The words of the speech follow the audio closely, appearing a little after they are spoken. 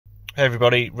Hey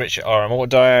everybody, Rich at RM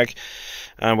Autodiag,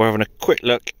 and we're having a quick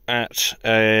look at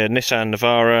a Nissan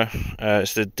Navara.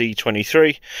 It's the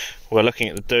D23. We're looking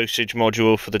at the dosage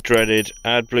module for the dreaded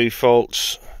AdBlue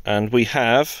faults, and we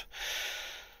have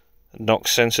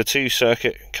NOx sensor 2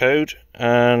 circuit code,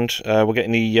 and we're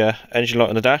getting the engine light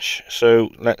on the dash. So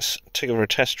let's take over a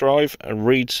test drive and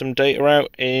read some data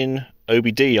out in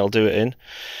OBD. I'll do it in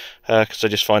because I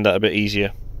just find that a bit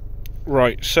easier.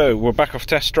 Right, so we're back off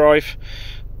test drive.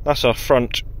 That's our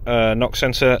front NOx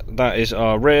sensor. That is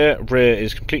our rear. Rear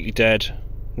is completely dead,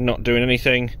 not doing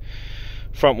anything.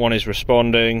 Front one is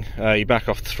responding. You back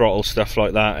off the throttle, stuff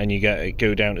like that, and you get it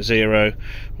go down to 0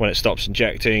 when it stops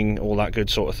injecting, all that good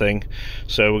sort of thing.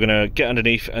 So we're going to get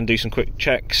underneath and do some quick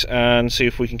checks and see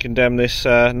if we can condemn this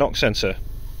NOx sensor.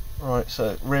 Right,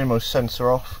 so rearmost sensor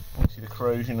off. You see the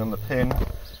corrosion on the pin,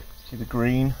 see the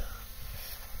green,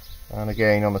 and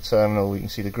again on the terminal we can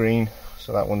see the green.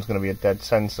 So that one's going to be a dead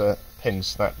sensor. Pin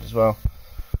snapped as well.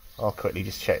 I'll quickly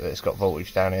just check that it's got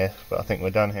voltage down here, but I think we're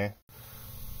done here.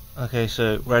 Okay,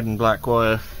 so red and black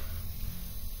wire,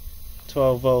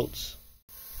 12 volts.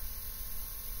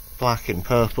 Black and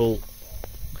purple,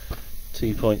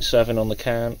 2.7 on the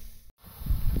can.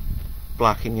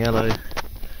 Black and yellow,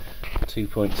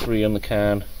 2.3 on the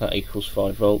can. That equals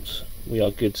 5 volts. We are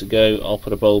good to go. I'll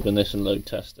put a bulb in this and load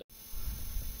test it.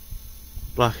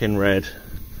 Black and red.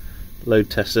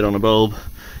 Load tested on a bulb.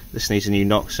 This needs a new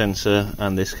NOx sensor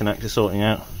and this connector sorting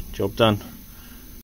out. Job done.